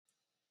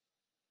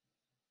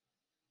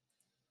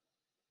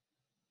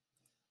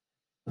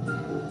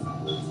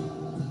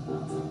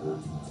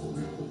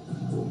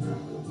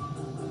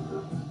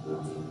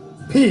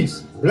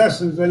Peace,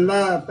 blessings, and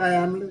love,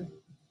 family.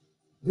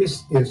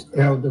 This is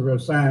Elder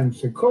Rahson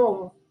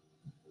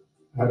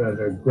out of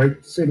the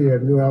great city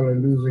of New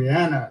Orleans,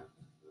 Louisiana,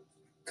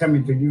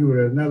 coming to you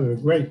with another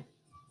great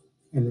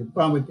and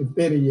informative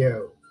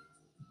video.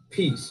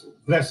 Peace,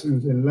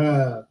 blessings, and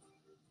love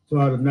to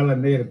all the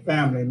melanated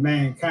family and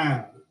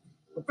mankind.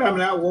 Well,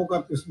 family, I woke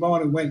up this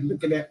morning, went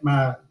looking at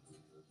my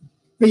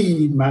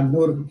feed, my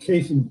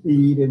notification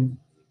feed, and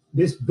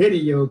this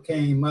video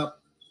came up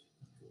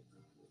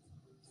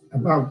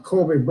about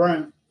Kobe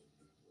Bryant,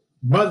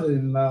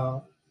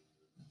 mother-in-law,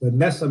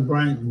 Vanessa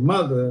Bryant's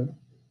mother.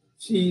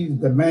 She's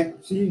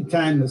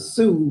trying to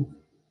sue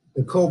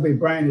the Kobe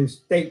Bryant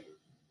estate,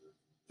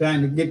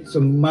 trying to get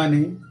some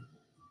money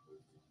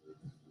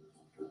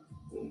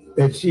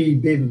that she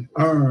didn't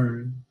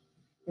earn.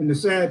 And the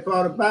sad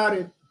part about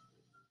it,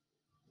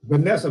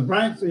 Vanessa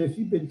Bryant says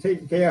she's been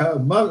taking care of her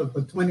mother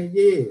for 20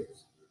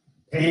 years,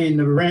 paying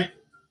the rent,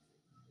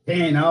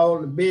 paying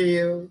all the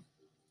bills.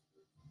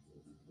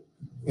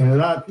 And a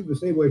lot of people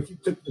say, well, she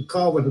took the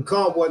car, but the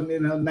car wasn't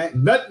in her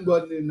name. Nothing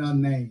wasn't in her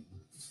name.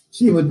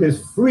 She was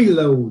just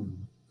freeloading.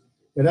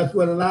 And that's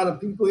what a lot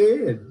of people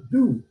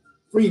do,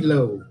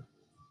 freeload.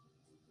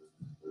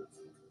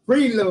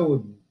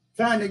 Freeloading,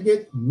 trying to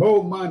get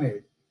more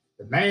money,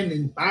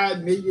 demanding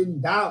 $5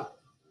 million,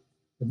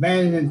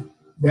 demanding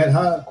that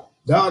her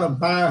daughter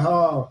buy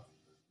her a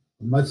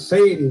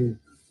Mercedes,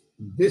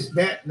 this,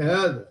 that, and the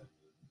other.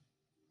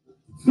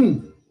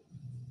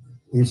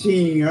 And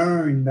she ain't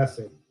earned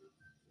nothing.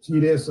 She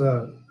just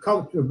a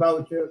culture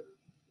voucher.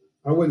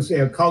 I wouldn't say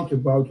a culture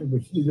voucher,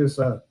 but she's just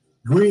a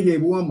greedy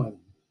woman.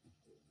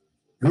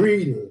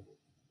 Greedy.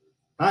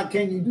 How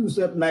can you do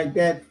something like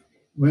that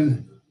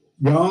when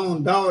your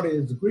own daughter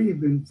is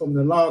grieving from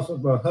the loss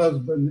of her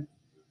husband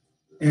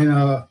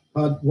and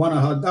one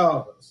of her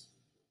daughters?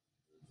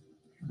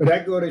 But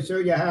that go to show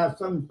you how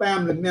some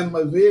family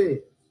members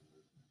is.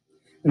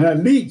 And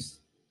at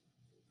least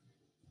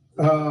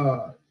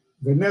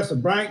Vanessa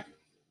Bryant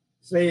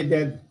said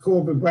that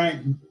Kobe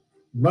Bryant's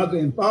mother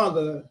and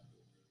father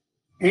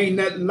ain't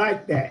nothing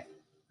like that.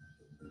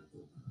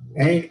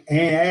 Ain't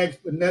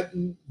asked for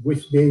nothing,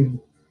 which they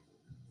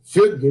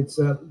should get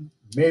something.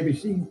 Maybe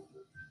she,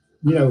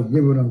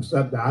 giving them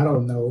something, I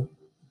don't know.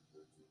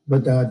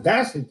 But the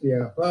audacity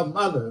of her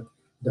mother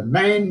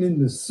demanding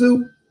the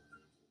suit,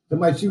 so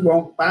much she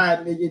want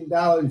 $5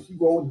 million, she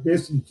want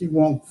this, and she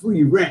want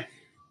free rent.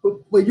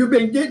 But you've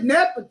been getting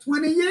that for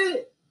 20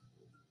 years.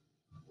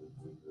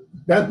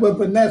 That's what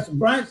Vanessa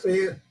Bryant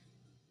said.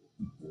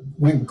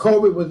 When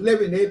Kobe was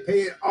living, they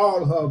paid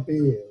all her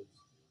bills.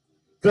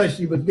 Plus,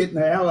 she was getting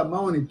an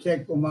alimony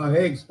check from her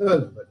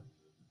ex-husband.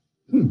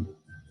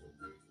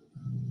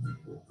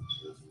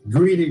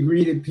 Greedy,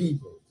 greedy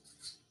people.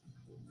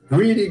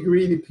 Greedy,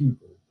 greedy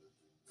people.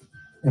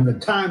 In the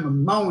time of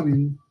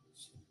mourning,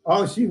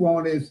 all she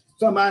wanted is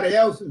somebody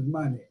else's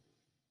money.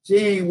 She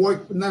ain't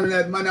worked for none of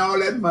that money. All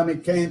that money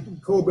came from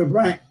Kobe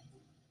Bryant.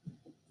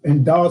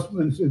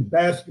 Endorsements, his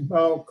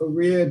basketball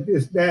career,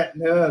 this, that,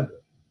 and the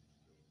other.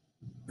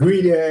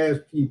 Greedy ass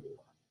people.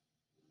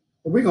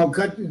 But we're going to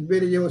cut this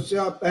video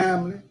short,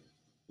 family.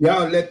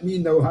 Y'all let me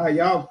know how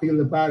y'all feel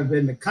about it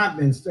in the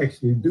comment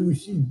section. Do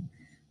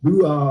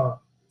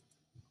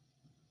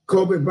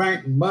Kobe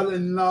Bryant's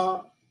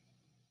mother-in-law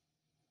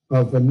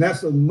or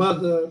Vanessa's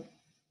mother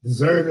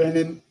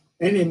deserve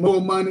any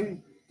more money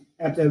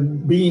after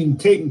being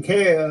taken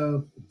care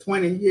of for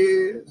 20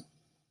 years?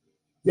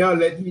 Y'all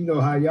let me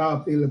know how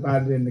y'all feel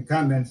about it in the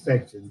comment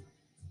section.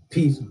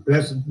 Peace,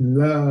 blessings, and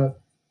love.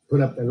 Put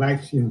up the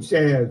likes and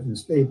shares and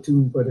stay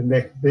tuned for the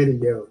next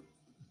video.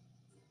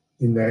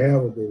 In the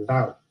Elder is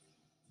out.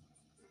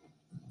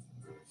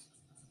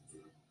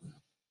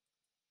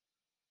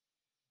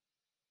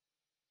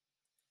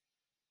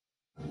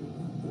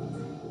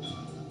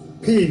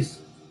 Peace,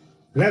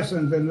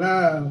 blessings, and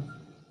love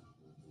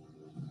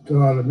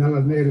to all the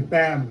melanated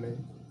family.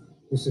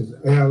 This is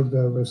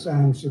Elder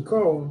Rahson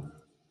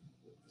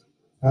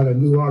out of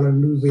New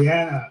Orleans,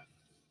 Louisiana,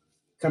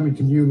 coming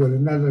to you with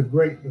another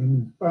great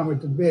and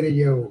informative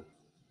video.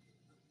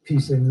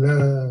 Peace and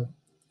love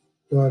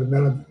to all the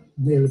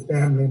melanated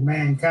family and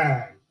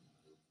mankind.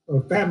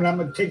 Well, family, I'm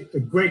going to take the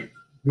great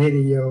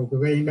video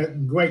because there ain't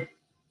nothing great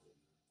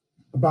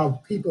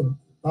about people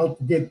about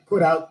to get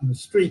put out in the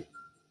street.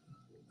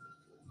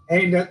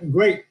 Ain't nothing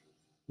great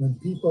when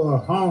people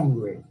are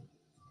hungry.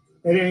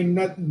 It ain't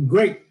nothing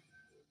great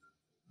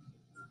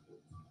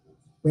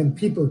when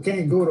people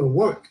can't go to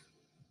work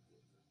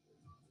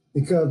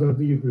because of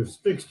these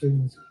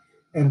restrictions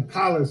and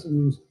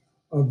policies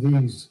of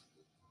these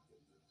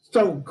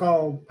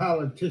so-called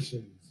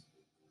politicians.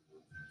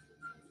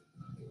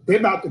 They're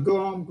about to go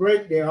on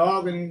break. They're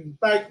arguing and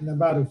fighting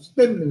about a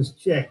stimulus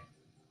check.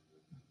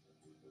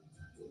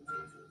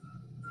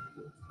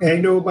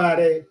 Ain't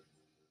nobody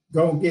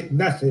gonna get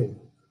nothing,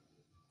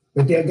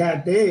 but they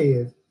got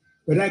theirs.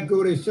 But that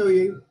go to show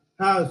you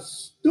how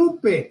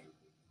stupid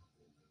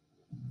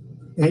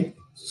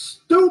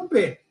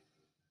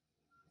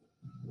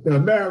the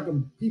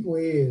American people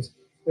is.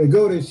 They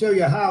go to show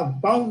you how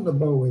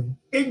vulnerable and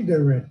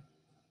ignorant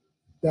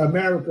the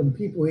American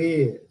people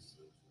is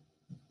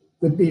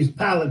with these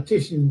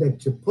politicians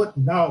that you put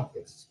in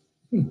office.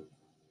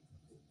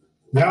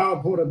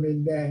 Y'all put them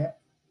in there.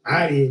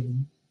 I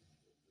didn't.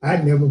 I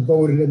never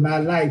voted in my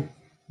life.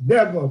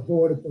 Never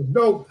voted for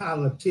no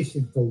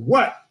politician. For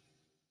what?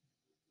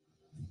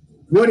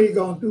 What are you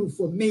going to do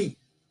for me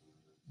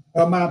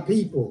or my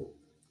people?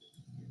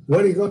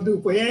 What are you going to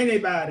do for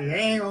anybody? They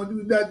ain't going to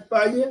do nothing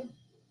for you.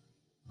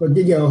 But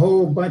give you a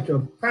whole bunch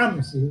of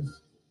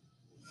promises.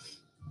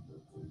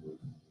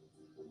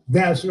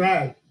 That's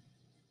right.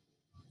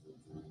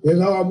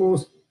 It's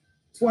almost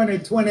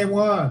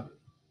 2021.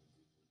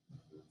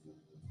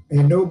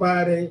 And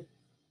nobody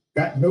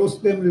got no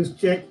stimulus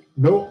check,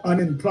 no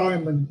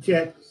unemployment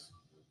checks.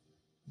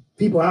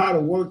 People out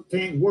of work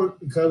can't work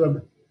because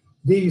of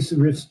these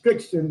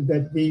restrictions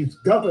that these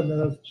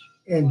governors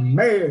and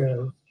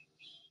mayors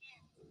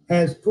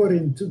has put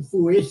into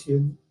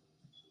fruition.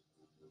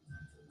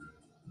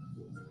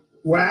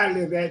 Where I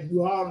live at,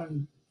 New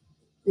Orleans,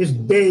 is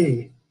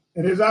dead.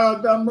 And it's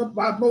all done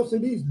by most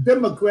of these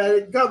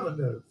Democratic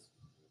governors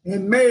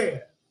and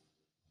mayors.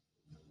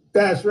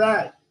 That's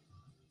right.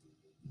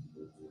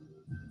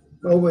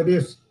 Over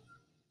this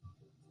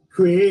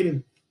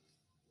creative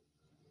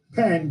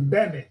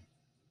pandemic.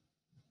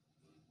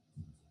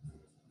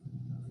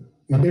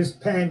 And this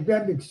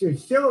pandemic should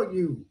show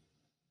you,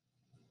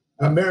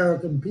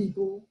 American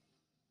people,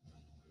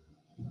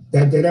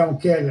 that they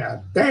don't care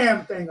a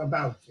damn thing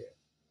about you.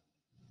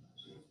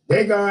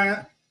 They're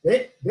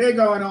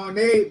going on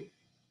their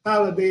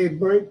holiday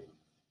break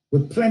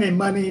with plenty of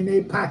money in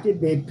their pocket,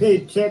 their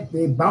paycheck,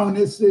 their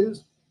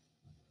bonuses,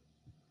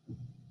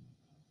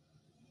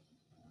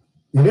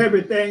 and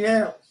everything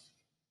else.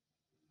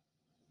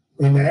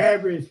 And the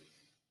average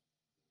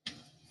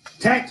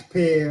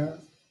taxpayer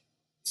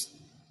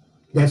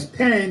that's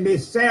paying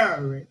this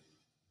salary,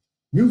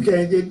 you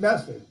can't get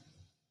nothing.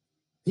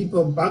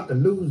 People about to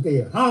lose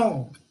their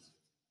homes.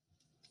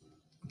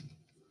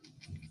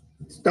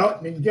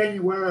 Starting in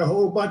January, a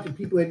whole bunch of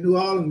people in New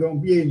Orleans are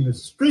going to be in the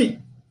street.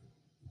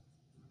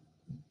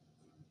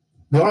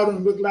 New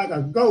Orleans look like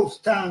a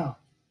ghost town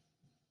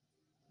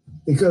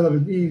because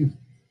of these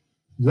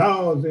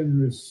laws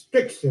and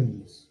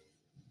restrictions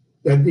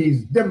that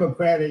these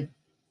Democratic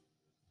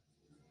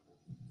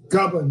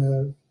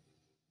governors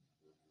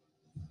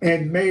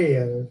and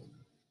mayors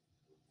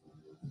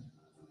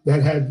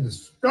that have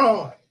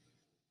destroyed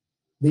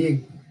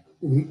the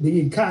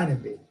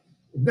economy.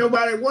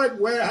 Nobody work,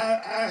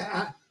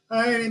 how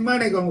any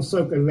money gonna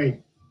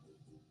circulate?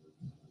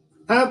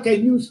 How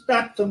can you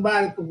stop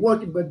somebody from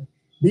working? But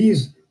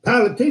these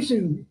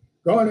politicians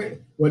they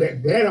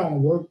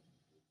don't work.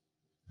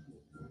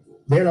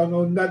 They don't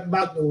know nothing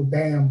about no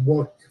damn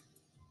work.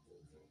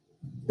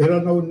 They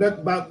don't know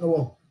nothing about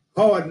no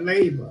hard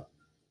labor.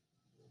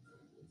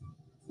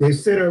 They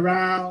sit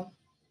around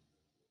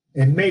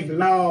and make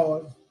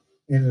laws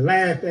and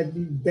laugh at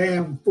these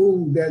damn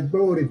fools that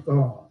voted for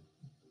them.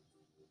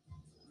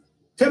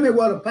 Tell me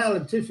what a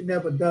politician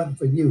ever done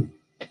for you.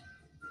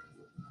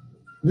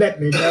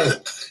 Let me know.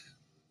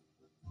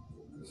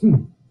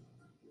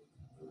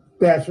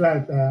 That's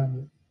right,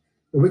 family.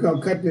 So we're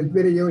going to cut this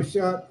video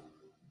short,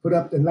 put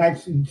up the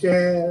likes and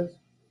shares.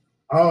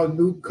 All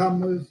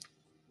newcomers,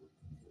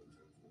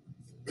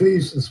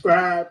 please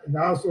subscribe, and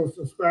also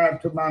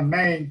subscribe to my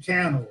main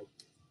channel,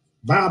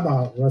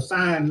 Baba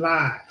Rahson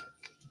Live.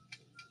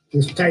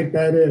 Just type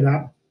that in.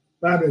 I'm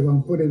probably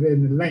going to put it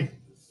in the link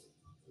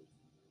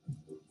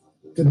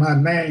to my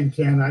main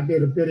channel. I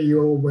did a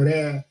video over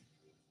there,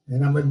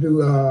 and I'm going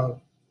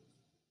to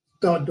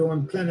start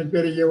doing plenty of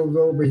videos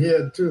over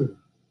here too.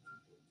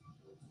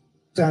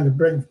 Trying to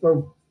bring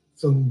folks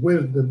some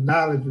wisdom,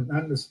 knowledge, and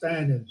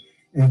understanding,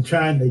 and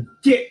trying to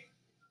get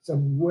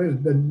some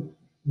wisdom,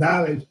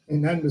 knowledge,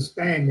 and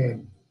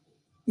understanding.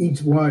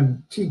 Each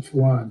one, teach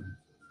one.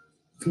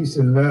 Peace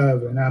and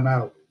love, and I'm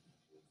out.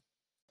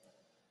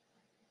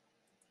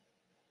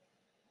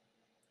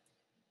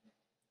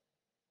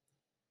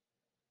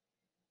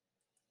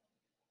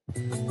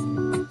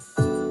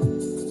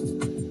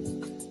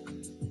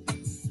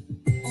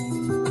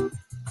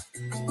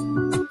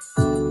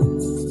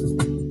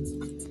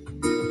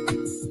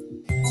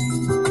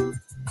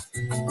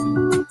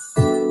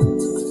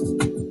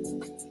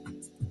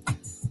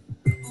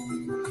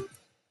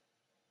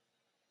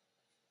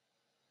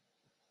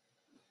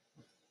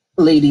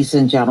 Ladies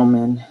and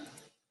gentlemen,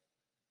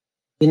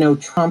 you know,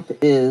 Trump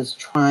is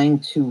trying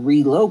to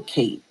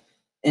relocate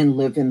and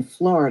live in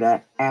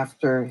Florida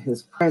after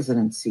his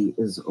presidency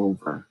is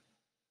over.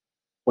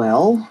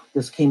 Well,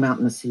 this came out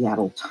in the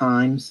Seattle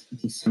Times,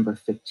 December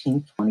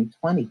 15,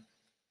 2020.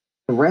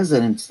 The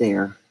residents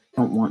there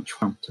don't want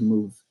Trump to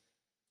move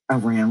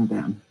around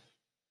them.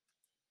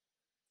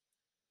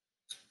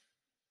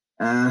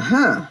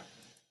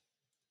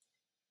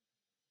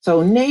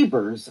 So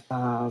neighbors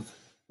of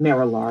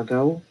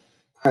Mar-a-Lago,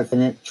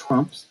 President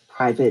Trump's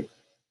private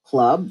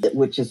club,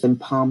 which is in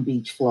Palm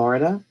Beach,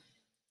 Florida,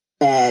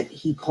 that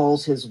he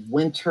calls his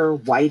winter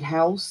White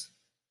House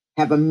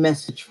have a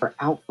message for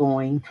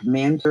outgoing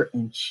commander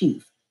in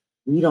chief.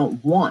 We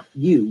don't want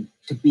you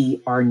to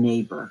be our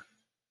neighbor.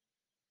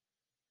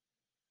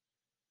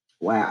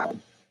 Wow.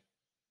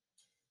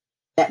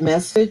 That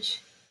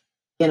message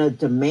in a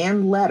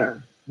demand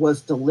letter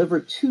was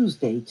delivered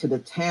Tuesday to the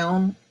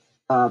town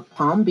of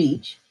Palm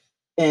Beach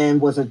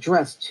and was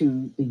addressed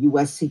to the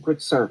U.S.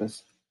 Secret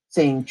Service,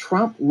 saying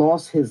Trump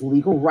lost his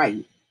legal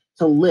right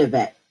to live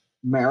at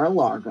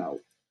Mar-a-Lago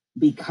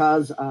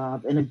because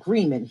of an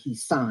agreement he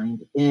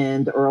signed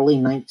in the early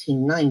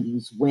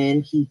 1990s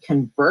when he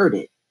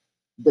converted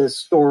the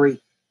Story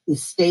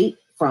estate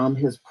from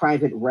his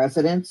private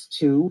residence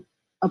to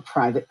a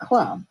private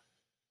club.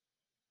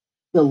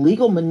 The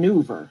legal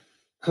maneuver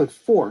could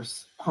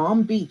force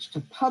Palm Beach to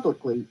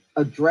publicly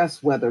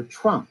address whether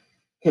Trump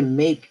can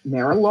make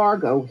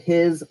Mar-a-Lago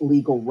his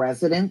legal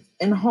residence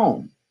and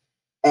home,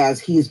 as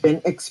he's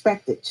been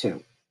expected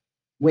to,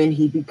 when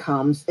he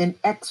becomes an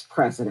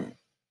ex-president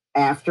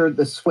after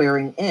the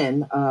swearing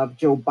in of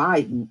Joe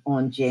Biden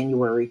on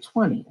January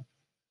 20th.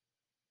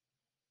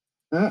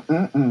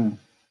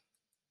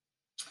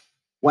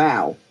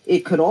 Wow.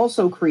 It could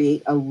also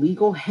create a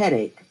legal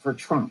headache for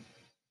Trump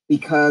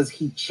because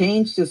he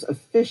changed his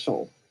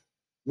official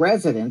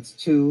residence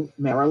to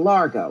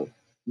Mar-a-Lago,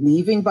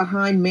 leaving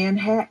behind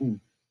Manhattan,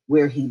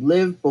 where he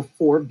lived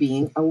before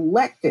being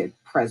elected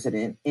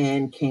president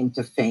and came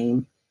to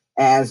fame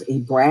as a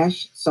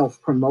brash,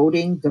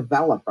 self-promoting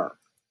developer.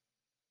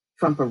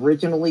 Trump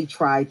originally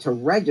tried to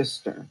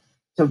register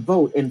to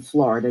vote in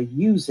Florida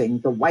using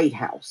the White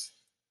House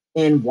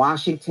in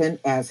Washington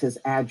as his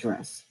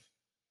address,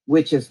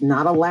 which is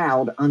not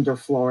allowed under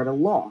Florida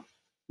law.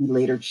 He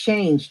later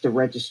changed the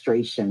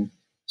registration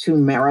to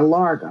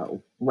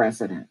Mar-a-Lago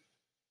resident.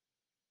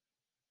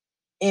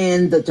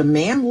 In the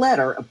demand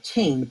letter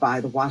obtained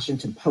by the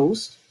Washington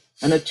Post,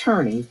 an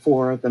attorney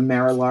for the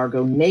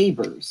Mar-a-Lago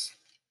neighbors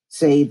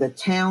say the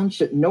town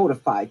should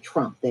notify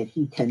Trump that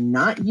he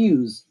cannot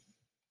use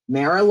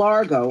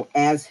Mar-a-Lago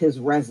as his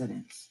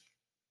residence.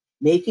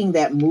 Making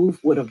that move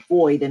would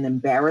avoid an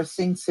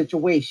embarrassing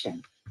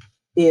situation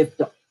if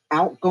the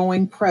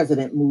outgoing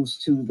president moves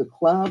to the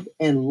club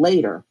and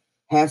later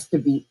has to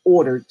be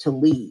ordered to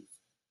leave,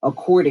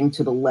 according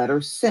to the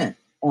letter sent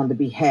on the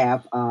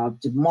behalf of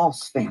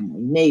DeMoss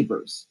family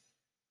neighbors,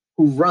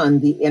 who run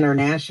the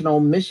International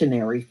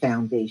Missionary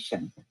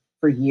Foundation.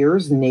 For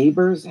years,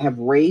 neighbors have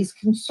raised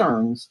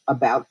concerns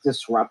about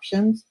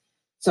disruptions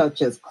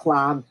such as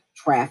clogged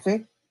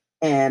traffic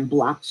and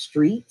blocked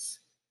streets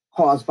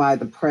caused by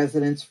the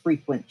president's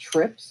frequent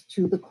trips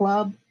to the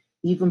club.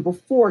 Even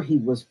before he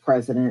was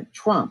president,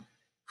 Trump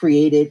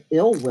created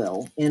ill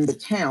will in the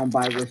town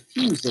by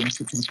refusing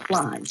to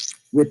comply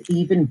with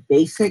even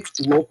basic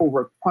local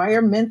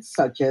requirements,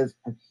 such as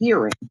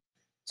adhering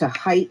to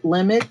height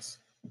limits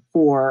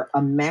for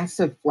a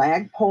massive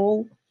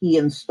flagpole he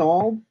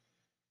installed,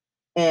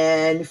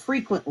 and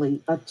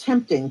frequently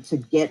attempting to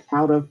get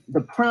out of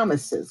the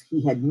promises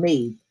he had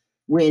made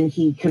when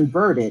he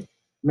converted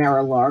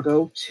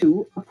Mar-a-Lago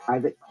to a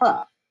private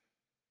club.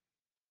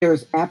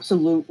 There's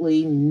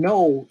absolutely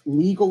no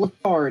legal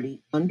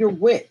authority under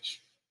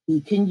which he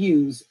can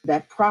use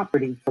that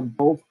property for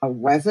both a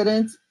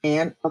residence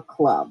and a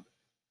club.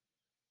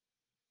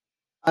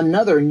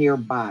 Another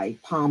nearby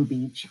Palm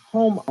Beach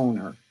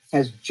homeowner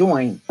has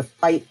joined the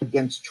fight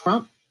against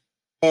Trump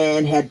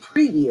and had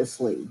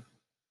previously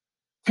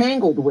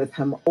tangled with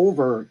him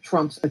over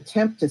Trump's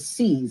attempt to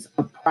seize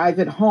a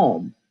private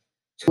home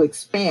to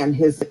expand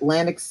his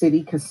Atlantic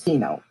City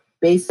casino.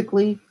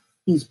 Basically,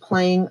 he's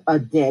playing a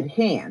dead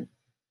hand.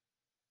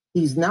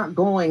 He's not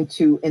going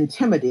to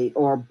intimidate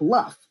or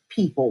bluff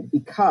people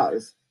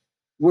because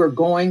we're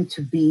going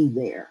to be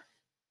there.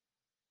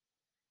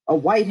 A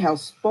White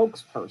House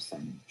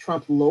spokesperson,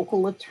 Trump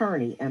local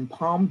attorney and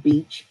Palm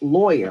Beach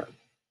lawyer,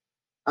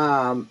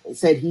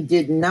 said he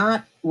did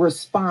not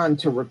respond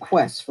to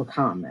requests for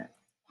comment.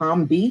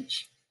 Palm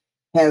Beach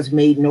has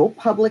made no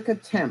public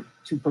attempt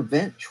to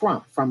prevent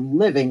Trump from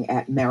living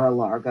at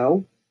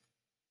Mar-a-Lago,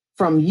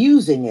 from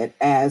using it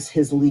as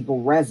his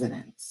legal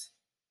residence.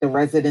 The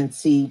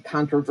residency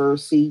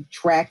controversy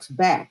tracks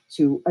back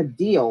to a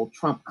deal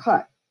Trump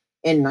cut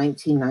in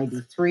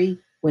 1993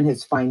 when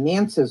his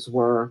finances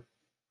were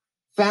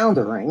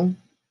foundering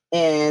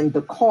and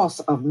the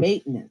cost of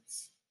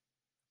maintenance.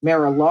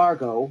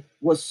 Mar-a-Lago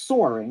was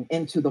soaring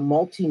into the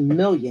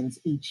multi-millions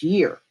each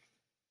year.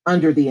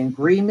 Under the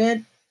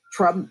agreement,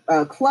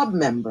 club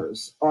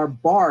members are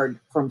barred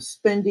from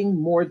spending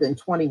more than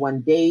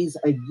 21 days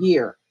a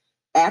year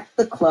at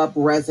the club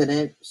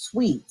resident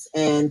suites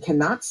and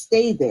cannot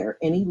stay there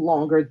any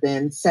longer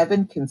than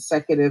 7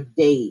 consecutive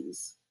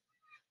days.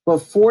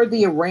 Before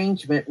the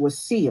arrangement was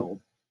sealed,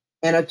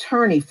 an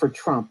attorney for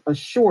Trump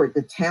assured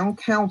the town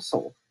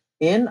council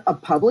in a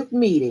public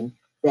meeting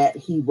that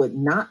he would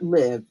not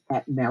live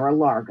at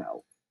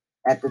Mar-a-Lago.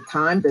 At the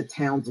time, the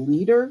town's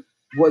leader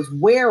was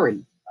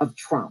wary of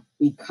Trump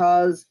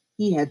because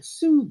he had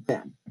sued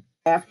them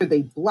after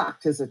they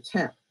blocked his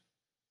attempt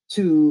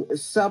to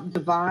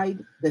subdivide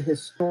the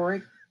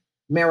historic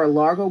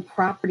Mar-a-Lago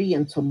property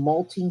into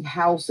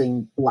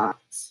multi-housing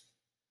blocks,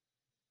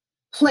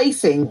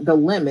 placing the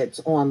limits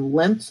on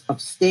lengths of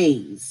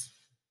stays,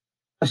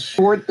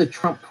 assured the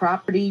Trump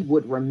property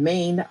would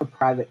remain a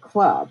private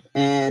club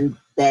and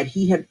that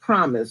he had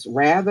promised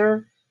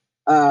rather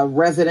a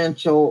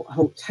residential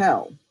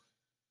hotel.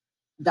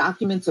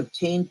 Documents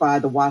obtained by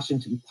the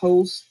Washington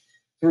Post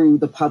through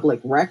the public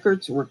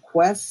records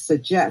request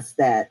suggest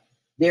that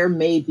there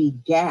may be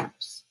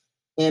gaps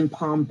in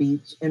Palm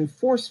Beach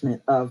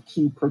enforcement of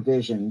key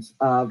provisions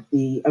of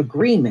the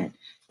agreement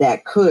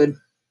that could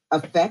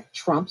affect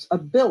Trump's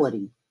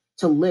ability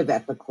to live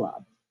at the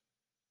club.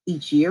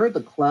 Each year,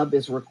 the club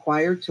is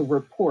required to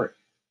report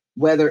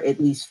whether at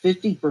least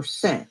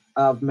 50%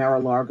 of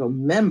Mar-a-Lago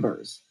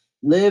members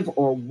live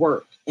or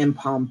work in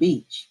Palm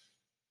Beach,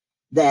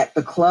 that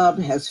the club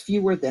has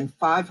fewer than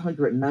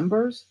 500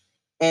 members,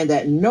 and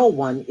that no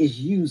one is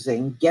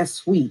using guest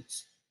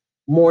suites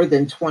more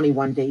than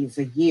 21 days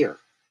a year.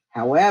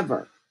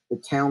 However, the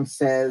town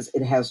says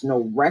it has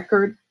no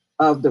record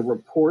of the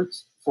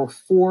reports for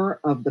 4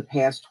 of the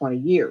past 20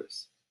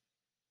 years.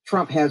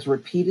 Trump has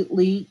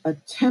repeatedly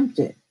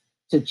attempted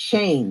to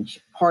change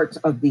parts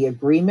of the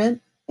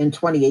agreement. In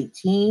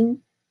 2018,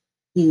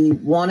 he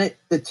wanted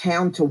the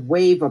town to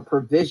waive a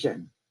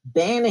provision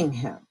banning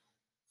him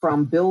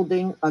from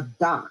building a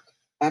dock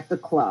at the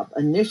club,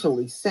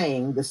 initially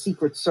saying the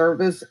Secret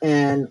Service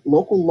and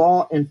local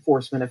law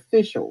enforcement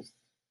officials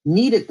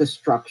needed the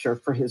structure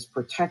for his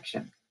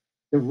protection.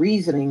 The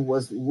reasoning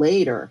was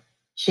later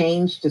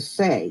changed to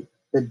say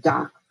the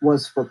dock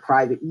was for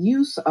private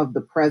use of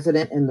the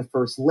president and the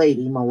First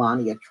Lady,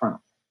 Melania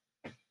Trump.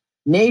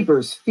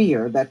 Neighbors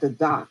fear that the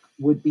dock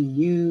would be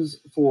used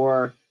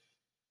for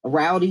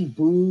rowdy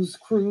booze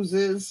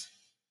cruises.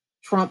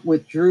 Trump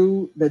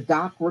withdrew the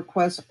dock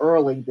request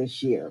early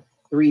this year,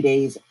 3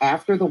 days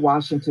after the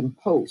Washington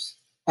Post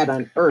had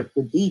unearthed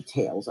the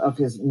details of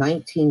his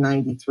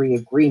 1993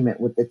 agreement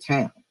with the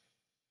town.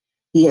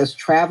 He has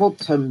traveled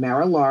to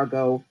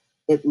Mar-a-Lago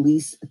at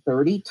least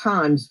 30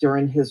 times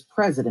during his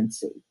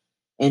presidency,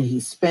 and he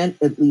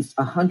spent at least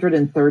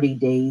 130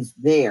 days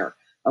there,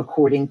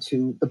 according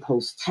to the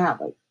Post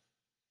tally.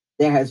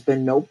 There has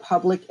been no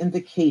public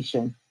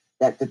indication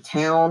that the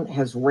town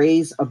has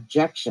raised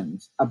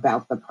objections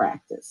about the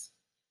practice.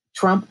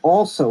 Trump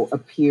also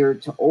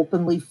appeared to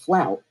openly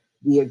flout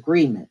the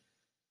agreement,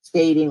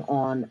 stating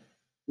on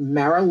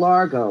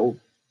Mar-a-Lago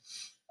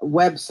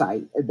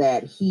website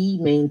that he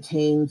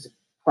maintains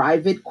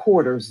private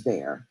quarters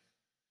there.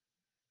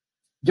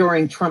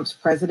 During Trump's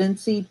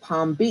presidency,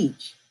 Palm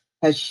Beach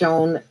has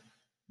shown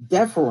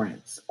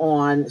deference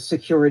on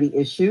security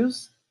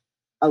issues,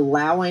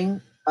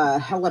 allowing a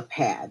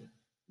helipad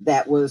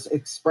that was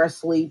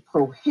expressly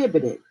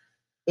prohibited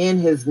in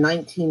his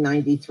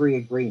 1993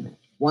 agreement.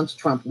 Once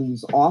Trump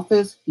leaves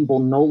office, he will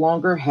no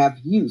longer have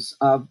use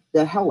of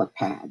the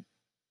helipad.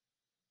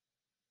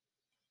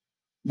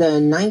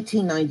 The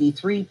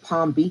 1993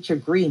 Palm Beach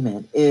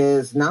Agreement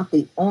is not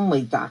the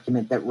only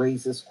document that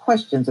raises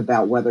questions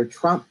about whether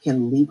Trump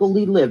can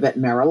legally live at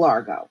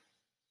Mar-a-Lago.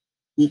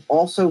 He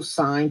also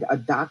signed a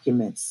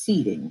document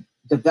ceding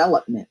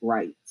development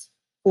rights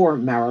for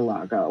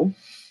Mar-a-Lago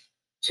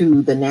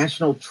to the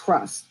National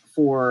Trust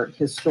for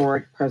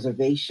Historic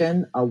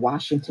Preservation, a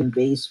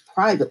Washington-based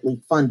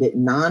privately funded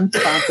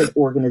nonprofit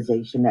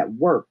organization that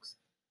works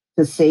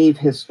to save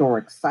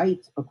historic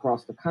sites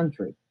across the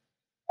country.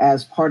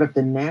 As part of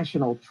the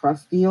National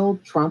Trust deal,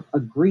 Trump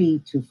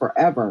agreed to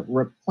forever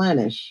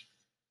replenish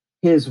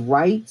his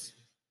rights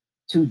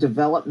to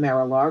develop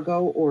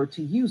Mar-a-Lago or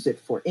to use it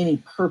for any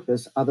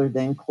purpose other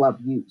than club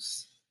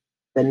use.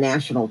 The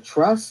National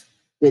Trust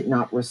did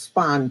not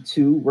respond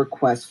to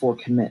requests for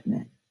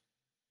commitment.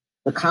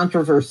 The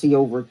controversy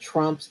over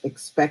Trump's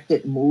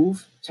expected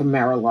move to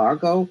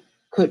Mar-a-Lago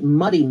could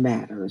muddy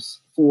matters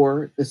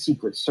for the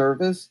Secret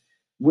Service,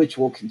 which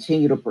will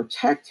continue to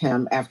protect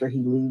him after he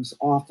leaves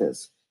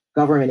office.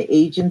 Government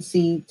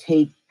agencies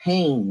take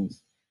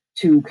pains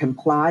to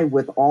comply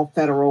with all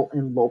federal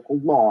and local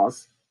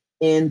laws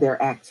in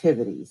their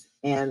activities,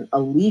 and a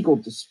legal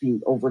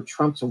dispute over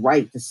Trump's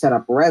right to set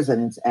up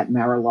residence at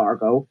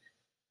Mar-a-Lago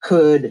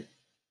could,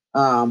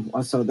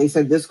 so they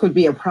said this could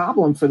be a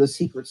problem for the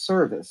Secret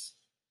Service,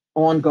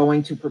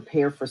 ongoing to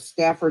prepare for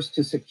staffers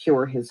to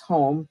secure his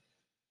home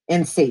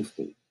and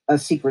safety. A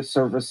Secret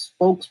Service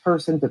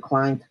spokesperson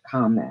declined to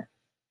comment.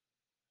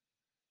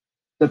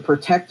 The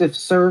Protective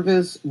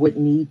Service would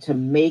need to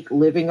make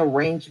living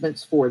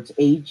arrangements for its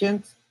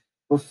agents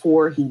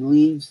before he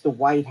leaves the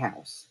White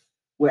House,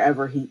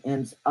 wherever he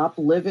ends up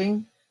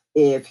living.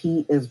 If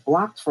he is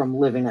blocked from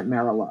living at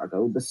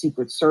Mar-a-Lago, the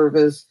Secret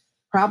Service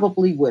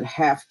probably would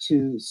have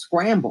to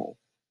scramble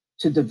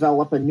to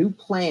develop a new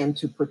plan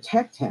to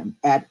protect him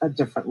at a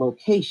different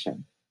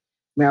location.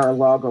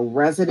 Mar-a-Lago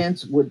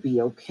residents would be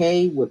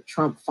okay with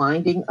Trump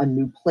finding a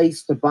new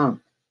place to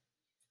bunk.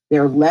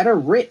 Their letter,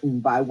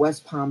 written by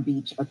West Palm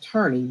Beach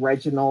attorney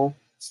Reginald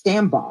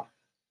Stambaugh,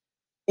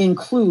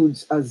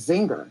 includes a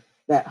zinger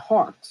that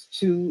harks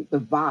to the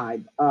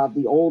vibe of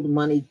the old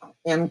money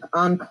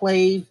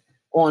enclave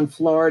on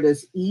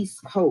Florida's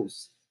East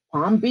Coast.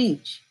 Palm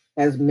Beach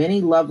has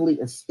many lovely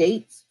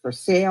estates for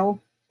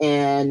sale,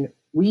 and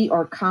we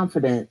are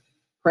confident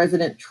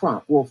President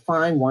Trump will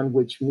find one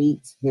which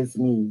meets his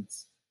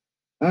needs.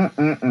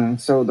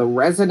 So the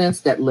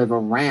residents that live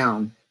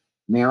around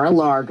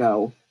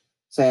Mar-a-Lago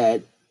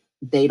said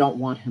they don't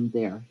want him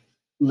there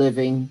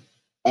living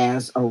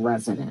as a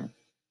resident.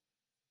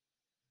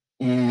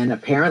 And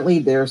apparently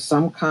there's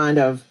some kind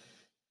of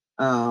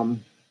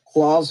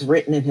clause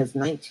written in his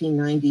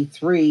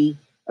 1993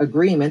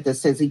 agreement that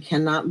says he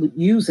cannot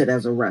use it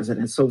as a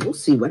resident. So we'll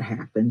see what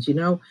happens.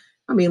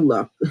 I mean,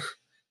 look,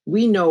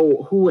 we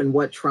know who and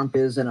what Trump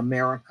is in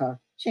America.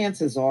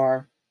 Chances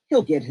are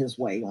he'll get his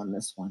way on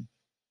this one.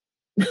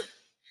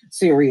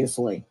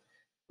 Seriously.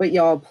 But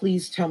y'all,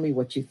 please tell me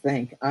what you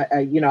think.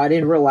 I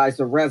didn't realize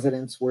the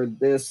residents were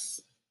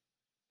this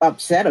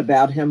upset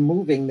about him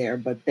moving there,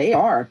 but they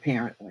are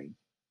apparently.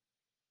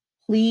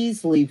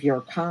 Please leave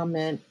your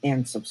comment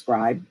and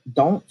subscribe.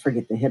 Don't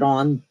forget to hit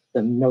on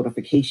the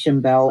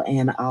notification bell,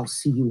 and I'll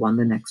see you on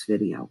the next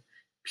video.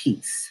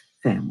 Peace,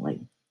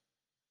 family.